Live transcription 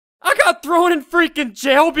got thrown in freaking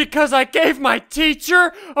jail because I gave my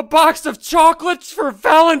teacher a box of chocolates for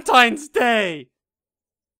Valentine's Day.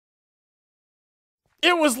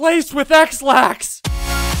 It was laced with X-Lax.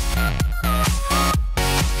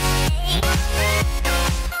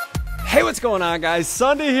 Hey, what's going on, guys?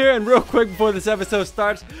 SSundee here, and real quick before this episode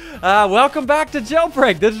starts, welcome back to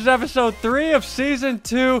Jailbreak. This is episode 3 of season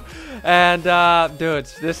 2, and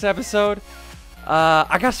dudes, this episode,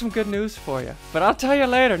 I got some good news for you, but I'll tell you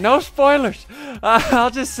later. No spoilers. I'll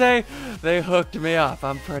just say they hooked me up.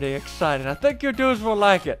 I'm pretty excited. I think you dudes will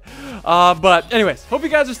like it. But anyways, hope you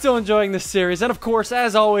guys are still enjoying this series. And of course,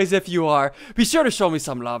 as always, if you are, be sure to show me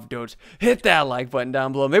some love, dudes. Hit that like button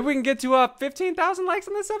down below. Maybe we can get to 15,000 likes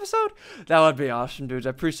in this episode. That would be awesome, dudes. I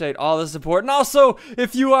appreciate all the support. And also,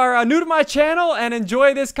 if you are new to my channel and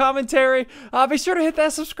enjoy this commentary, be sure to hit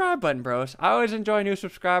that subscribe button, bros. I always enjoy new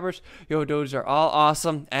subscribers. Yo, dudes are all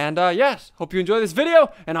awesome. And yes, hope you enjoy this video,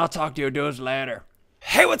 and I'll talk to you dudes later.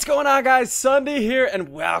 Hey, what's going on, guys? SSundee here, and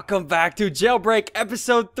welcome back to Jailbreak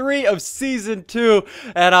episode 3 of season 2.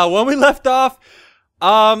 And when we left off,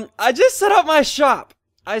 I just set up my shop.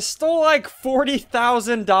 I stole like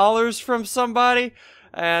 $40,000 from somebody,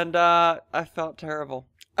 and I felt terrible.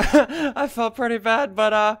 I felt pretty bad,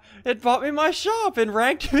 but it bought me my shop and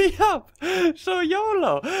ranked me up. So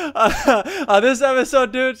YOLO. This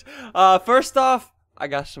episode, dudes, first off, I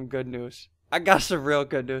got some good news. I got some real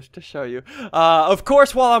good news to show you. Of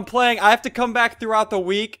course, while I'm playing, I have to come back throughout the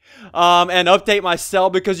week and update my cell,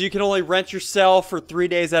 because you can only rent your cell for 3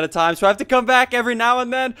 days at a time. So I have to come back every now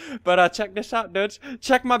and then. But check this out, dudes.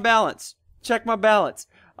 Check my balance. Check my balance.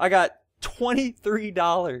 I got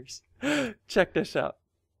 $23. Check this out.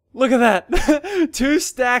 Look at that. 2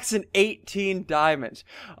 stacks and 18 diamonds.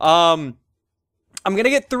 I'm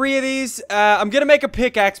gonna get 3 of these. I'm gonna make a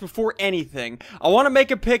pickaxe before anything. I want to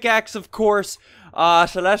make a pickaxe, of course.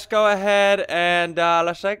 So let's go ahead and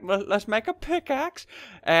let's make a pickaxe.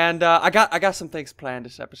 And I got some things planned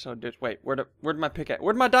this episode, dude. Wait, where'd my pickaxe?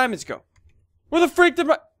 Where'd my diamonds go? Where the freak did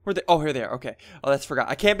my? Where they? Oh, here they are. Okay. Oh, that's forgot.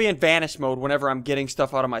 I can't be in vanish mode whenever I'm getting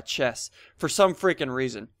stuff out of my chest for some freaking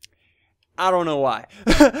reason. I don't know why.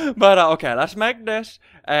 But okay, let's make this.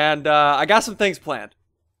 And I got some things planned.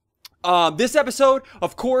 This episode,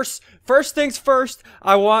 of course, first things first,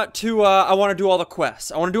 I want to do all the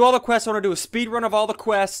quests. I want to do all the quests. I want to do a speed run of all the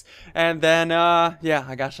quests. And then, yeah,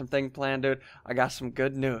 I got some things planned, dude. I got some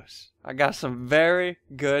good news. I got some very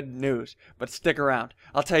good news. But stick around.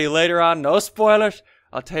 I'll tell you later on. No spoilers.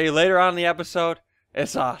 I'll tell you later on in the episode.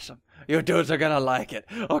 It's awesome. You dudes are gonna like it.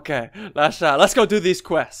 Okay, let's go do these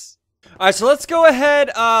quests. Alright, so let's go ahead.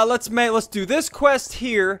 Let's do this quest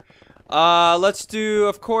here. Let's do,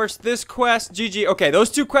 of course, this quest. GG. Okay, those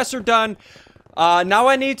 2 quests are done. Now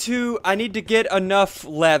I need to get enough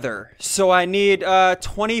leather. So I need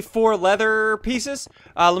 24 leather pieces.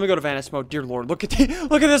 Let me go to vanish mode. Dear Lord, look at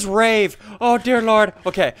this rave. Oh dear Lord.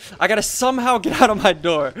 Okay, I gotta somehow get out of my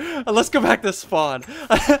door. Let's go back to spawn.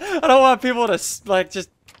 I don't want people to like just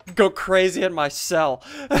go crazy in my cell.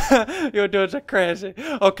 You dudes are crazy.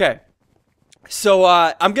 Okay. So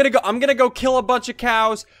I'm gonna go kill a bunch of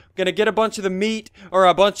cows. I'm gonna get a bunch of the meat, or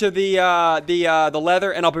a bunch of the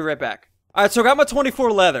leather, and I'll be right back. Alright, so I got my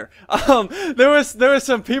 24 leather. There was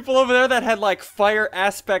some people over there that had like fire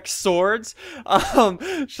aspect swords.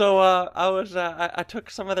 So I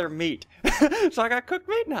took some of their meat. So I got cooked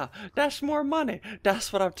meat now. That's more money.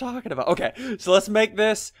 That's what I'm talking about. Okay, so let's make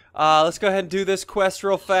this. Let's go ahead and do this quest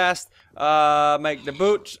real fast. Make the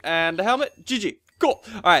boots and the helmet. GG. Cool.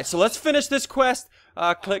 Alright, so let's finish this quest.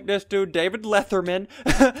 Click this dude, David Letherman.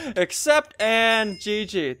 Accept and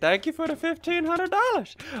GG. Thank you for the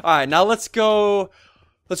 $1,500. Alright, now let's go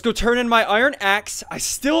turn in my iron axe. I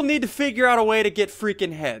still need to figure out a way to get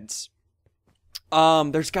freaking heads.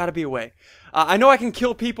 There's gotta be a way. I know I can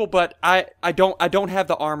kill people, but I don't have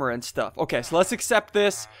the armor and stuff. Okay, so let's accept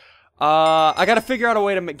this. I gotta figure out a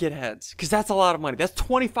way to get heads, because that's a lot of money. That's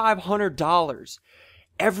 $2,500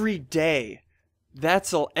 every day.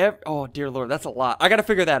 That's oh dear Lord, that's a lot. I gotta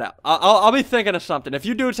figure that out. I'll be thinking of something. If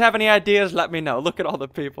you dudes have any ideas, let me know. Look at all the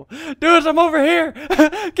people. Dudes, I'm over here.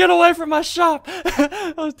 Get away from my shop.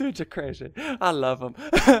 Those dudes are crazy. I love them.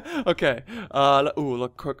 Okay. Ooh,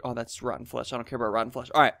 look, cook. Oh, that's rotten flesh. I don't care about rotten flesh.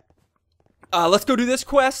 All right. Let's go do this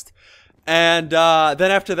quest. And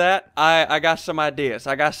then after that, I got some ideas.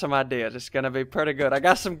 It's gonna be pretty good. I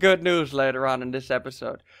got some good news later on in this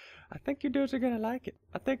episode. I think you dudes are gonna like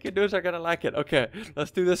it. Okay,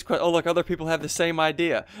 let's do this quest. Oh, look, other people have the same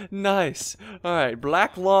idea. Nice. All right,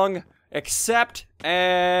 black lung, accept,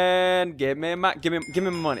 and give me my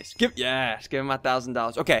monies. Give me my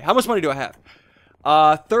 $1,000. Okay, how much money do I have?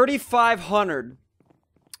 3,500.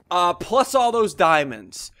 plus all those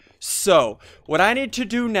diamonds. So, what I need to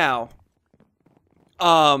do now,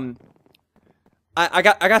 I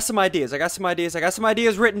got some ideas. I got some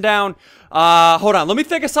ideas written down. Hold on. Let me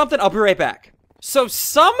think of something. I'll be right back. So,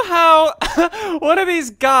 somehow, one of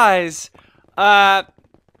these guys,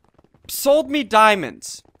 sold me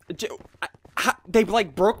diamonds. They,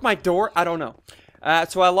 like, broke my door? I don't know.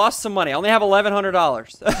 So I lost some money. I only have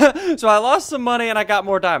 $1,100. So I lost some money and I got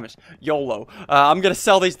more diamonds. YOLO. I'm gonna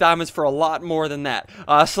sell these diamonds for a lot more than that.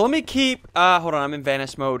 So let me keep, hold on, I'm in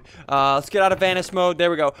vanish mode. Let's get out of vanish mode.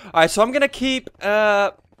 There we go. Alright, so I'm gonna keep,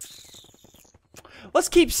 let's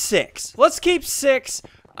keep 6. Let's keep 6.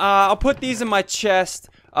 I'll put these in my chest.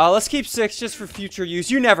 Let's keep 6 just for future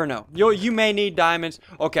use. You never know. You may need diamonds.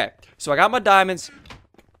 Okay, so I got my diamonds.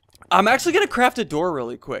 I'm actually gonna craft a door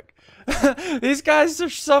really quick. These guys are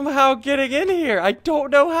somehow getting in here. I don't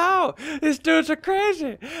know how. These dudes are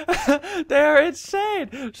crazy. They're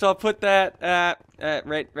insane. So I'll put that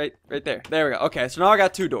right there. There we go. Okay, so now I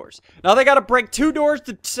got 2 doors. Now they gotta break 2 doors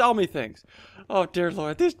to sell me things. Oh dear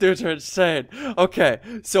Lord, these dudes are insane. Okay,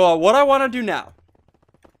 so what I want to do now,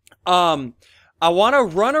 I want to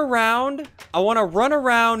run around.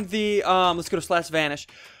 The let's go to /vanish.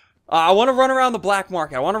 I want to run around the black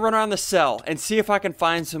market. I want to run around the sell and see if I can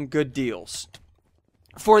find some good deals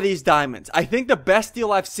for these diamonds. I think the best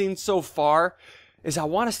deal I've seen so far is, I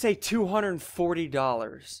want to say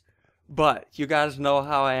 $240. But you guys know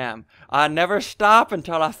how I am. I never stop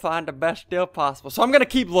until I find the best deal possible. So I'm going to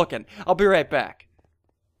keep looking. I'll be right back.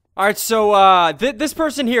 Alright, so, this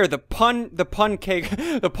person here, the pun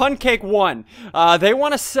cake 1, they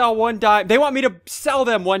want to sell 1 diamond. They want me to sell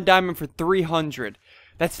them 1 diamond for 300.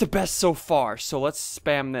 That's the best so far, so let's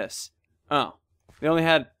spam this. Oh, they only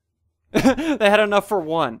had, they had enough for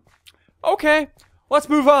 1. Okay, let's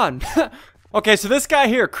move on. Okay, so this guy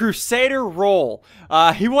here, Crusader Roll,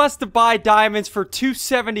 he wants to buy diamonds for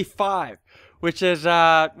 275. Which is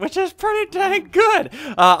pretty dang good.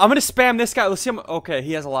 I'm gonna spam this guy. Let's see how okay,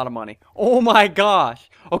 he has a lot of money. Oh my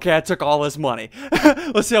gosh. Okay, I took all his money.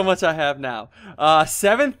 Let's see how much I have now.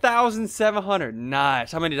 7,700.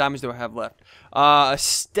 Nice. How many diamonds do I have left? A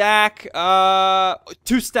stack.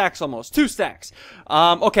 2 stacks almost. 2 stacks.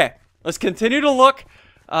 Okay. Let's continue to look.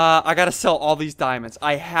 I gotta sell all these diamonds.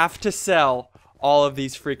 I have to sell all of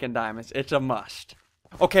these freaking diamonds. It's a must.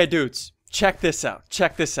 Okay, dudes. Check this out.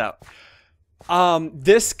 Check this out.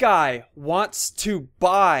 This guy wants to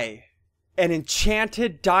buy an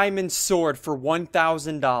enchanted diamond sword for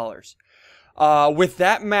 $1,000. With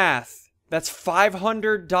that math, that's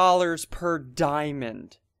 $500 per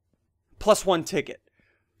diamond. Plus 1 ticket.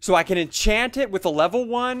 So I can enchant it with a level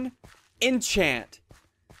 1 enchant.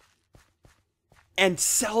 And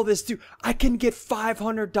sell this to, I can get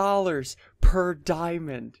 $500 per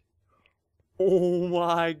diamond. Oh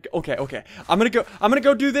my, okay. I'm gonna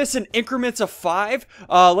go do this in increments of 5.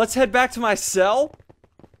 Let's head back to my cell.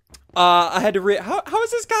 I had to how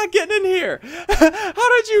is this guy getting in here?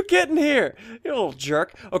 How did you get in here? You little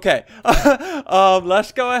jerk. Okay.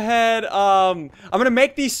 Let's go ahead. I'm gonna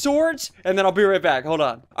make these swords and then I'll be right back. Hold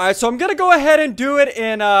on. Alright, so I'm gonna go ahead and do it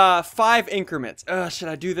in 5 increments. Should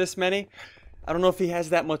I do this many? I don't know if he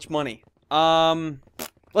has that much money.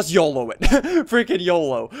 Let's YOLO it. Freaking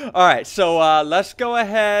YOLO. Alright, so let's go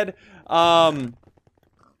ahead. Alright,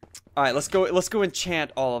 let's go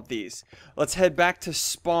enchant all of these. Let's head back to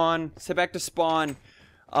spawn. Let's head back to spawn.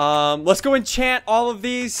 Let's go enchant all of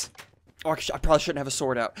these. Oh, I probably shouldn't have a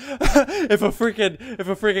sword out. If a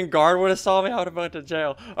freaking guard would have saw me, I would have went to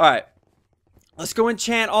jail. Alright. Let's go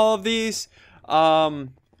enchant all of these. Oh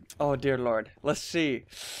dear Lord. Let's see.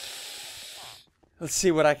 Let's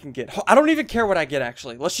see what I can get. I don't even care what I get,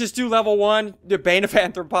 actually. Let's just do level 1. The Bane of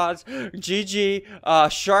Arthropods.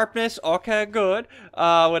 GG. Sharpness. Okay, good.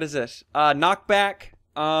 What is this? Knockback.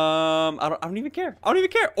 I don't even care. I don't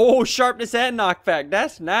even care. Oh, sharpness and knockback.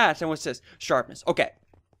 That's nice. And what's this? Sharpness. Okay.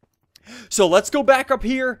 So let's go back up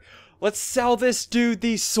here. Let's sell this dude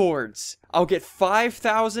these swords. I'll get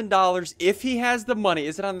 $5,000 if he has the money.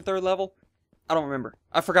 Is it on the 3rd level? I don't remember.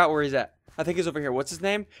 I forgot where he's at. I think he's over here. What's his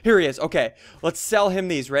name? Here he is. Okay. Let's sell him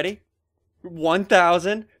these. Ready?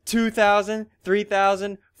 1,000, 2,000,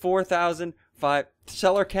 3,000, 4,000, 5.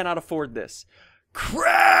 Seller cannot afford this.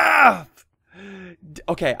 Crap!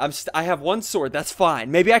 Okay, I have 1 sword. That's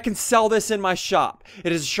fine. Maybe I can sell this in my shop.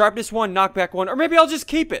 It is sharpness 1, knockback 1, or maybe I'll just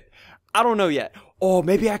keep it. I don't know yet. Oh,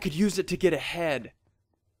 maybe I could use it to get ahead.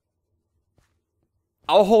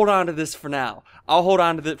 I'll hold on to this for now. I'll hold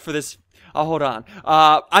on to it for this. I'll hold on.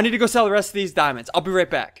 I need to go sell the rest of these diamonds. I'll be right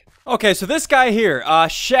back. Okay, so this guy here,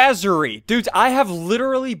 Shazuri. Dudes, I have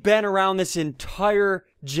literally been around this entire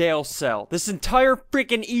jail cell. This entire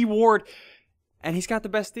freaking E-ward. And he's got the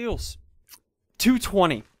best deals.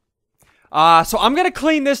 220. So I'm gonna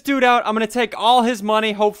clean this dude out. I'm gonna take all his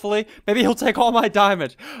money, hopefully. Maybe he'll take all my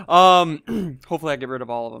diamonds. Hopefully I get rid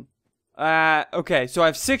of all of them. Okay, so I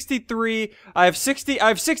have 63. I have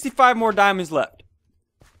 65 more diamonds left.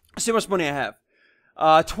 Let's see how much money I have.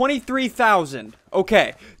 23,000.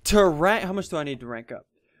 Okay, to rank, how much do I need to rank up?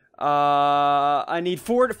 I need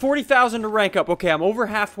 40,000 to rank up. Okay, I'm over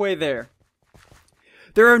halfway there.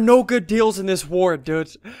 There are no good deals in this ward,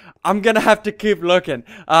 dudes. I'm gonna have to keep looking.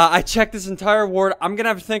 I checked this entire ward. I'm gonna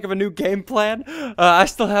have to think of a new game plan. I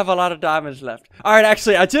still have a lot of diamonds left. Alright,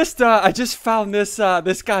 actually, I just found this,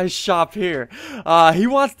 this guy's shop here. He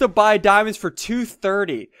wants to buy diamonds for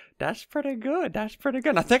 230. That's pretty good. That's pretty good.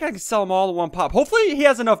 And I think I can sell them all in one pop. Hopefully, he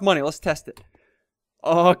has enough money. Let's test it.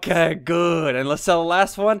 Okay, good. And let's sell the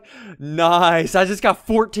last one. Nice. I just got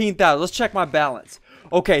 14,000. Let's check my balance.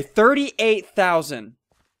 Okay, 38,000.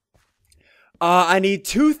 I need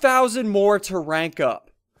 2,000 more to rank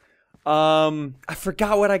up. I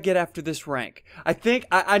forgot what I get after this rank. I think,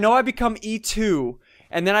 I know I become E2,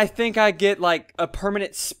 and then I think I get, like, a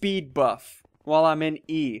permanent speed buff while I'm in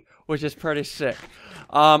E, which is pretty sick.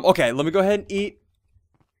 Okay, let me go ahead and eat.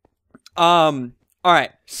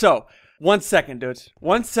 Alright, so, 1 second, dudes.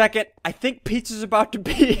 1 second. I think pizza's about to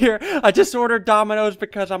be here. I just ordered Domino's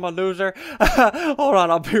because I'm a loser. Hold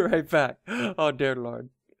on, I'll be right back. Oh, dear Lord.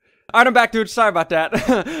 Alright, I'm back, dude. Sorry about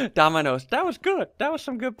that. Domino's. That was good. That was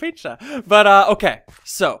some good pizza. But, okay.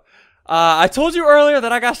 So, I told you earlier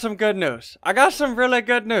that I got some good news. I got some really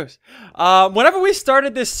good news. Whenever we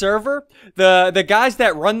started this server, the guys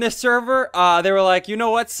that run this server, they were like, you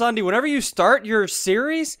know what, SSundee, whenever you start your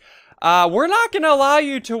series, we're not going to allow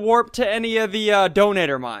you to warp to any of the,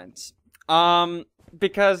 donator mines.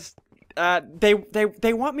 Because,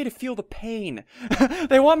 they want me to feel the pain.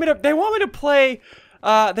 They want me to play...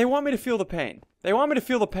 they want me to feel the pain. They want me to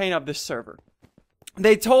feel the pain of this server.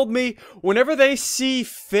 They told me whenever they see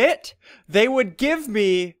fit, they would give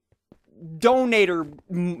me donator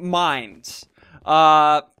mines.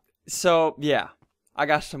 So, yeah. I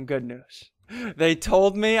got some good news. They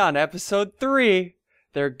told me on episode 3,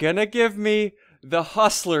 they're gonna give me the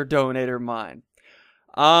Hustler donator mine.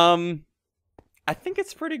 I think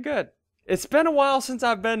it's pretty good. It's been a while since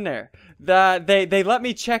I've been there. They let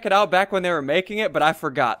me check it out back when they were making it, but I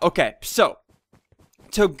forgot. Okay, so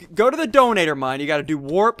to go to the donator mine, you got to do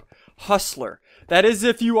Warp Hustler. That is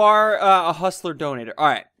if you are a Hustler donator. All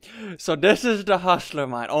right, so this is the Hustler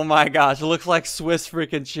mine. Oh my gosh, it looks like Swiss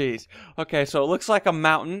freaking cheese. Okay, so it looks like a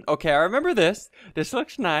mountain. Okay, I remember this. This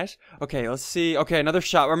looks nice. Okay, let's see. Okay, another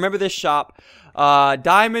shop. Remember this shop.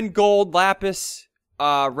 Diamond, gold, lapis,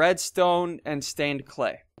 redstone, and stained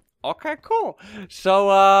clay. Okay, cool.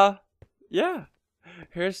 So, yeah.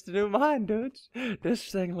 Here's the new mine, dudes. This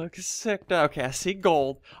thing looks sick. Okay, I see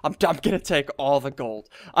gold. I'm gonna take all the gold.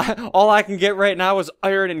 All I can get right now is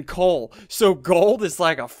iron and coal. So gold is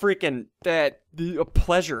like a freaking, a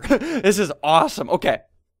pleasure. This is awesome. Okay.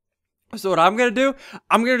 So what I'm gonna do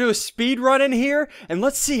a speed run in here, and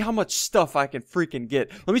let's see how much stuff I can freaking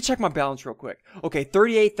get. Let me check my balance real quick. Okay,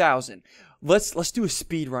 38,000. Let's do a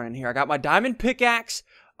speed run in here. I got my diamond pickaxe.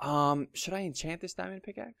 Should I enchant this diamond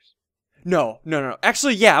pickaxe? No.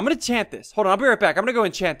 Actually, yeah, I'm gonna enchant this. Hold on, I'll be right back. I'm gonna go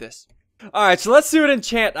enchant this. Alright, so let's see what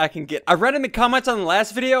enchant I can get. I read in the comments on the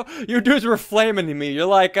last video, you dudes were flaming me. You're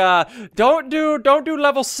like, don't do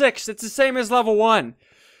level 6. It's the same as level 1.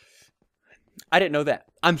 I didn't know that.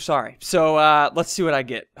 I'm sorry. So, let's see what I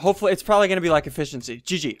get. Hopefully, it's probably gonna be like efficiency.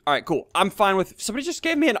 GG. Alright, cool. I'm fine with... Somebody just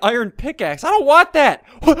gave me an iron pickaxe. I don't want that!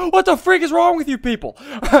 What the freak is wrong with you people?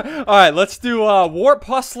 Alright, let's do, Warp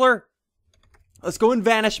Hustler. Let's go in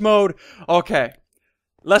vanish mode. Okay.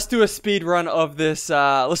 Let's do a speed run of this,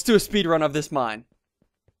 mine.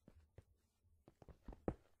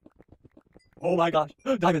 Oh my gosh.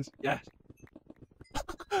 Diamonds. Yes.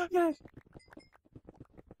 Yes.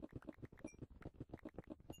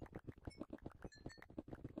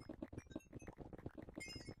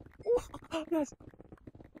 Oh, yes.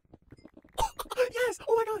 Yes.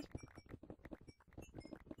 Oh my gosh.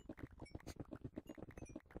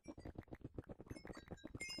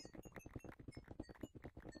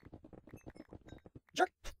 Jerk.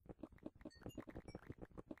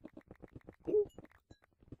 Ooh.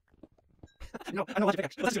 No, I know what to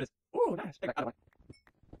pick. Let's do this. Ooh, nice. Pick back out of my...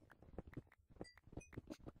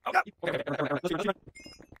 Oh, no. Okay. Let's do it.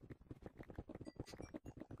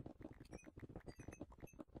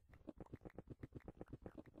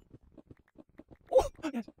 Oh,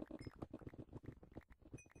 yes.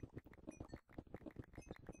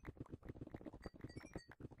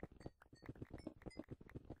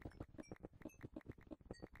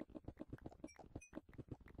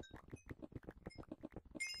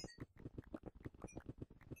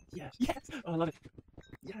 Yes. Yes. Oh, I love it.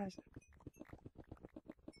 Yes.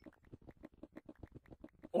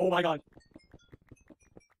 Oh my god.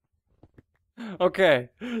 Okay,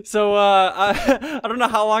 so I don't know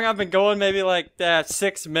how long I've been going, maybe like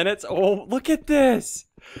 6 minutes. Oh, look at this!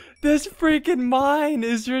 This freaking mine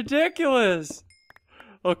is ridiculous.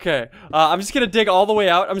 Okay, I'm just gonna dig all the way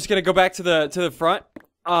out. I'm just gonna go back to the front.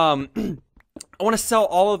 I want to sell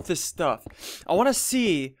all of this stuff. I want to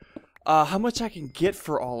see how much I can get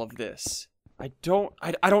for all of this. I don't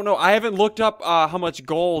know. I haven't looked up how much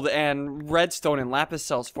gold and redstone and lapis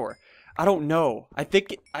sells for. I don't know. I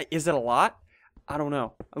think is it a lot? I don't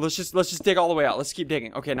know. Let's just dig all the way out. Let's keep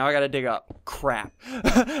digging. Okay, now I gotta dig up. Crap.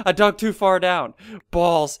 I dug too far down.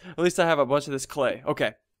 Balls. At least I have a bunch of this clay.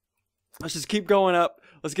 Okay. Let's just keep going up.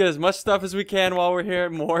 Let's get as much stuff as we can while we're here.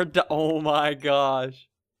 More oh my gosh.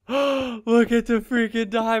 Look at the freaking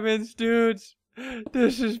diamonds, dudes.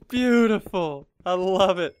 This is beautiful. I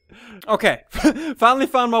love it. Okay. Finally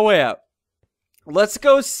found my way out. Let's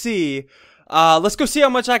go see how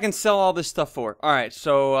much I can sell all this stuff for. Alright,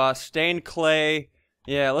 so stained clay.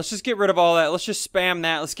 Yeah, let's just get rid of all that. Let's just spam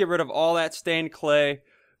that. Let's get rid of all that stained clay.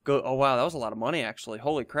 Go. Oh wow, that was a lot of money actually.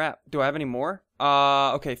 Holy crap. Do I have any more?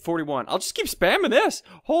 Okay, 41. I'll just keep spamming this.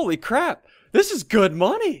 Holy crap. This is good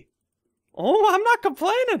money. Oh, I'm not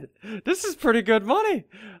complaining. This is pretty good money.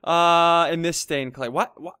 And this stained clay.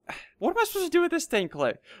 What am I supposed to do with this stained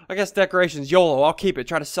clay? I guess decorations. YOLO, I'll keep it.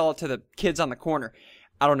 Try to sell it to the kids on the corner.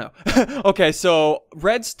 I don't know. Okay, so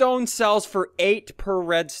redstone sells for 8 per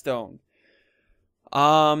redstone.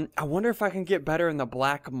 I wonder if I can get better in the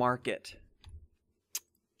black market.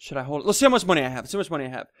 Should I hold it? Let's see how much money I have.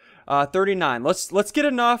 39. Let's get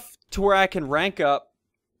enough to where I can rank up.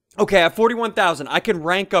 Okay, I have 41,000. I can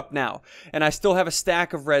rank up now, and I still have a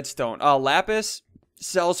stack of redstone. Lapis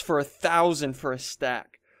sells for 1,000 for a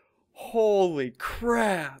stack. Holy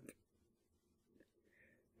crap.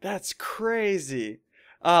 That's crazy.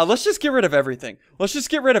 Let's just get rid of everything. I want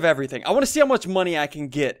to see how much money I can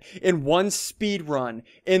get in one speed run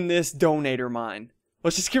in this donator mine.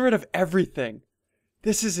 Let's just get rid of everything.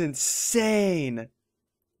 This is insane.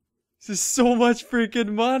 This is so much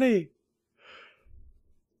freaking money.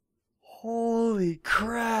 Holy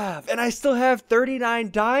crap. And I still have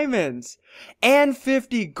 39 diamonds and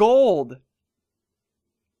 50 gold.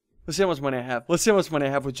 Let's see how much money I have.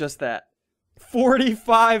 With just that.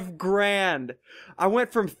 45 grand. I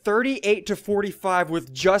went from 38 to 45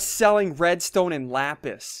 with just selling redstone and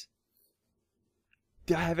lapis.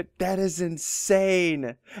 Do I have it? That is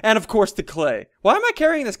insane. And of course the clay. Why am I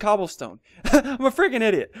carrying this cobblestone? I'm a freaking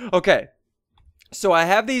idiot. Okay. So I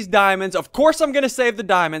have these diamonds. Of course I'm going to save the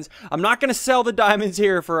diamonds. I'm not going to sell the diamonds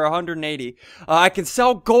here for 180. I can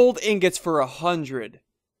sell gold ingots for 100.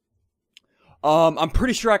 I'm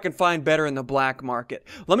pretty sure I can find better in the black market.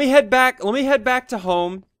 Let me head back to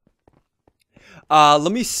home.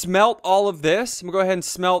 Let me smelt all of this. I'm going to go ahead and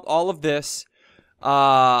smelt all of this.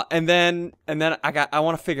 And then I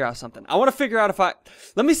want to figure out something.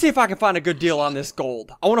 Let me see if I can find a good deal on this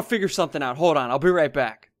gold. I want to figure something out. Hold on. I'll be right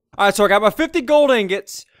back. Alright, so I got my 50 gold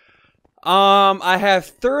ingots. I have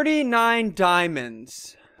 39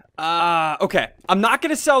 diamonds. Okay. I'm not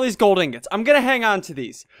gonna sell these gold ingots. I'm gonna hang on to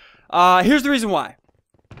these. Here's the reason why.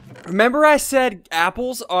 Remember I said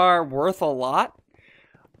apples are worth a lot?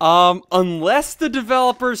 Unless the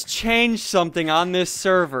developers change something on this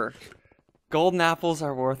server, golden apples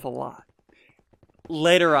are worth a lot.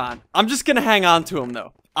 Later on. I'm just gonna hang on to them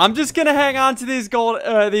though. I'm just gonna hang on to these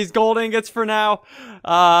gold ingots for now,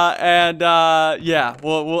 yeah,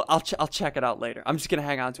 I'll check it out later. I'm just gonna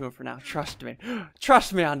hang on to them for now. Trust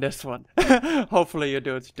me on this one. Hopefully you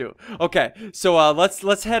do it too. Okay, so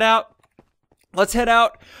let's head out.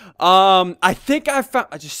 I think I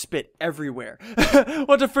just spit everywhere.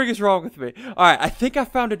 What the freak is wrong with me? All right, I think I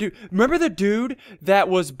found a dude. Remember the dude that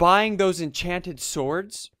was buying those enchanted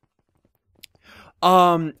swords?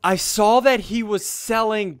 I saw that he was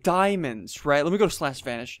selling diamonds, right? Let me go to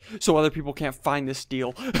 /vanish so other people can't find this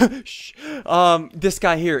deal. Shh. This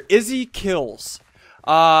guy here, Izzy Kills.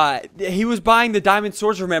 He was buying the diamond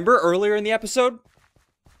swords, remember, earlier in the episode?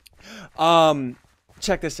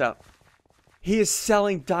 Check this out. He is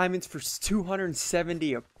selling diamonds for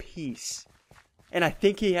 270 a piece. And I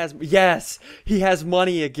think he has, yes, he has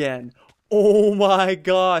money again. Oh my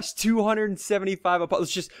gosh, 275 a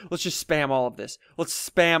let's just spam all of this. Let's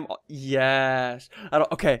spam, yes.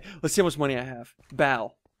 Okay, let's see how much money I have.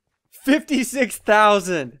 Bow.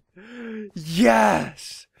 56,000.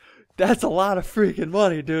 Yes. That's a lot of freaking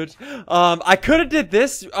money, dudes. I could have did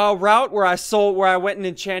this route where I went and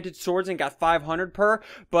enchanted swords and got 500 per,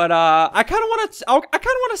 but I kind of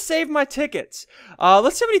want to save my tickets.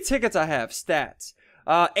 Let's see how many tickets I have. Stats.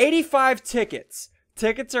 85 tickets.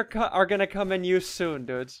 Tickets are gonna come in use soon,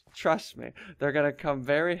 dudes. Trust me, they're gonna come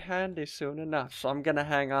very handy soon enough. So I'm gonna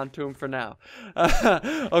hang on to them for now.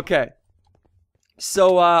 Okay.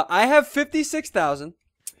 So I have 56,000.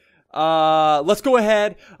 Let's go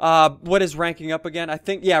ahead. What is ranking up again? I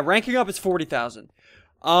think, yeah, ranking up is 40,000.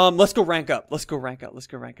 Let's go rank up. Let's go rank up. Let's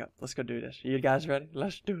go rank up. Let's go do this. You guys ready?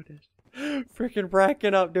 Let's do this. Freaking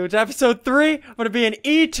ranking up, dudes. Episode 3. I'm gonna be an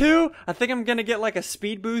E2. I think I'm gonna get like a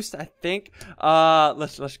speed boost. I think.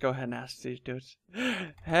 Let's go ahead and ask these dudes.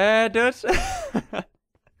 Hey, dudes.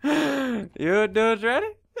 You dudes ready?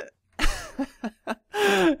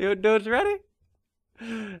 You dudes ready?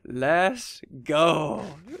 Let's go.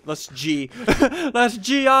 Let's G. Let's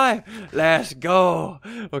GI. Let's go.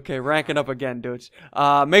 Okay, ranking up again, dudes.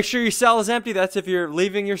 Make sure your cell is empty. That's if you're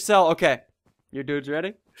leaving your cell. Okay. You dudes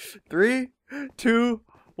ready? 3, 2,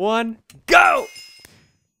 1, go!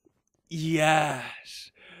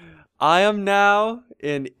 Yes. I am now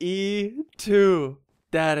in E2.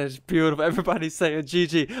 That is beautiful. Everybody's saying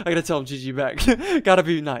GG. I gotta tell them GG back. Gotta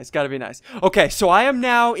be nice. Gotta be nice. Okay, so I am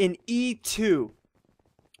now in E2.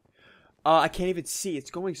 I can't even see.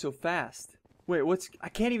 It's going so fast. Wait, I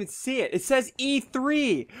can't even see it. It says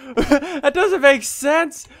E3. That doesn't make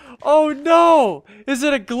sense. Oh no. Is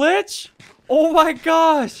it a glitch? Oh my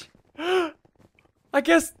gosh. I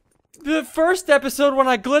guess the first episode when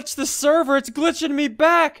I glitched the server, it's glitching me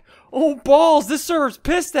back. Oh balls, this server's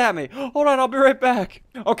pissed at me. Hold on, I'll be right back.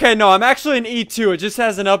 Okay, no, I'm actually in E2. It just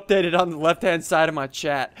hasn't updated on the left-hand side of my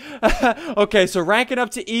chat. Okay, so ranking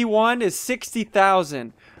up to E1 is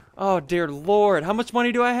 60,000. Oh, dear Lord. How much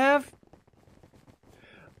money do I have?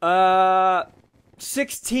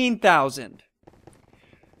 16,000.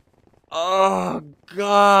 Oh,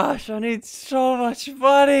 gosh. I need so much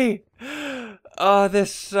money. Oh,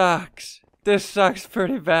 this sucks. This sucks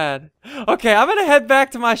pretty bad. Okay, I'm gonna head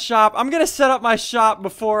back to my shop. I'm gonna set up my shop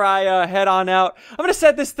before I head on out. I'm gonna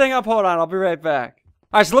set this thing up. Hold on. I'll be right back.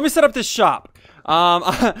 Alright, so let me set up this shop. I'm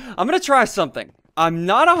gonna try something. I'm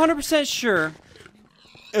not 100% sure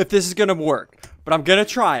if this is gonna work, but I'm gonna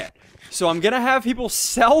try it. So I'm gonna have people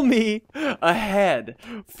sell me a head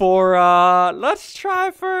for let's try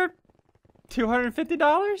for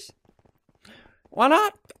 $250. Why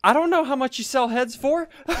not? I don't know how much you sell heads for.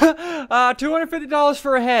 $250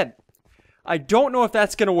 for a head. I don't know if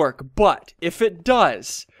that's gonna work, but if it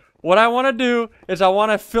does, what I want to do is I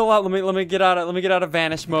want to fill out. Let me get out of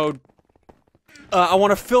vanish mode. I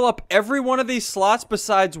want to fill up every one of these slots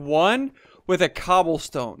besides one with a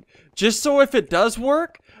cobblestone, just so if it does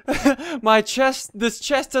work, this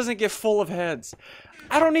chest doesn't get full of heads.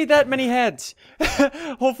 I don't need that many heads.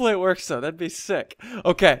 Hopefully it works though. That'd be sick.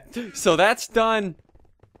 Okay, so that's done.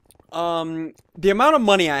 The amount of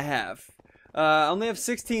money I have, I only have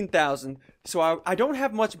 16,000, so I don't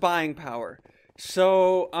have much buying power.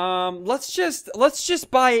 So let's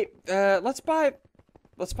buy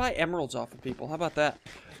emeralds off of people. How about that?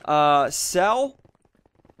 Sell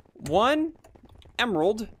 1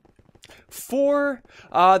 emerald for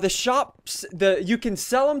the shops. You can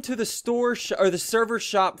sell them to the store or the server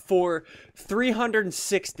shop for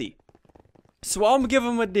 360. So I'll give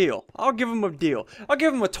them a deal. I'll give them a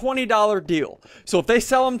 $20 deal. So if they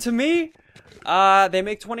sell them to me, they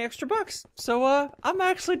make 20 extra bucks. So I'm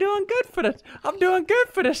actually doing good for this. I'm doing good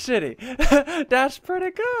for the city. That's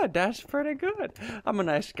pretty good. That's pretty good. I'm a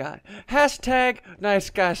nice guy. Hashtag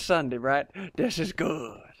nice guy Sunday, right? This is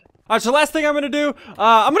good. Alright, so last thing I'm gonna do,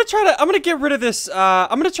 I'm gonna try to get rid of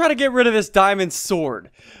this, diamond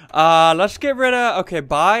sword. Let's get rid of, okay,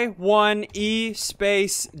 buy 1 E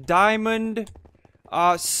space diamond,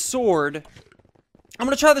 sword. I'm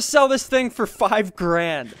gonna try to sell this thing for 5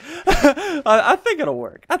 grand. I think it'll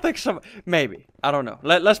work. I think maybe. I don't know.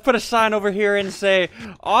 Let's put a sign over here and say,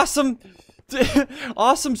 awesome,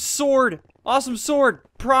 awesome sword. Awesome sword.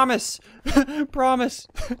 Promise. Promise.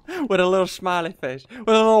 With a little smiley face. With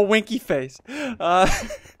a little winky face.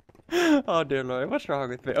 Oh dear Lord, what's wrong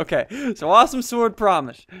with me? Okay, so awesome sword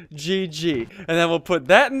promise. GG. And then we'll put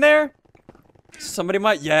that in there. Somebody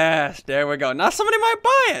might, yes, there we go. Now somebody might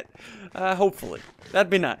buy it. Hopefully. That'd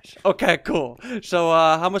be nice. Okay, cool. So,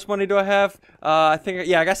 how much money do I have? I think,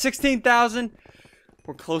 yeah, I got 16,000.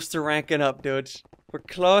 We're close to ranking up, dudes. We're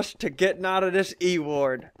close to getting out of this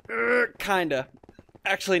E-ward. Kinda.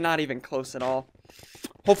 Actually, not even close at all.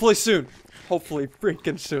 Hopefully soon. Hopefully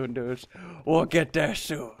freaking soon, dudes. We'll get there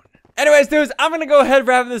soon. Anyways, dudes, I'm gonna go ahead and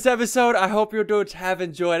wrap up this episode. I hope you dudes have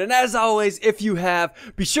enjoyed. And as always, if you have,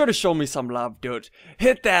 be sure to show me some love, dudes.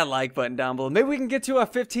 Hit that like button down below. Maybe we can get to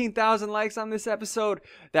 15,000 likes on this episode.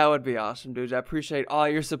 That would be awesome, dudes. I appreciate all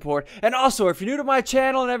your support. And also, if you're new to my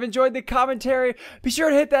channel and have enjoyed the commentary, be sure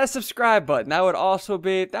to hit that subscribe button. That would also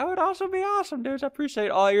be awesome, dudes. I appreciate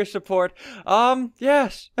all your support.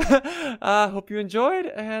 Yes. Hope you enjoyed,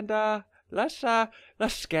 and let's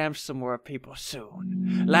scam some more people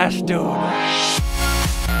soon. Let's do it.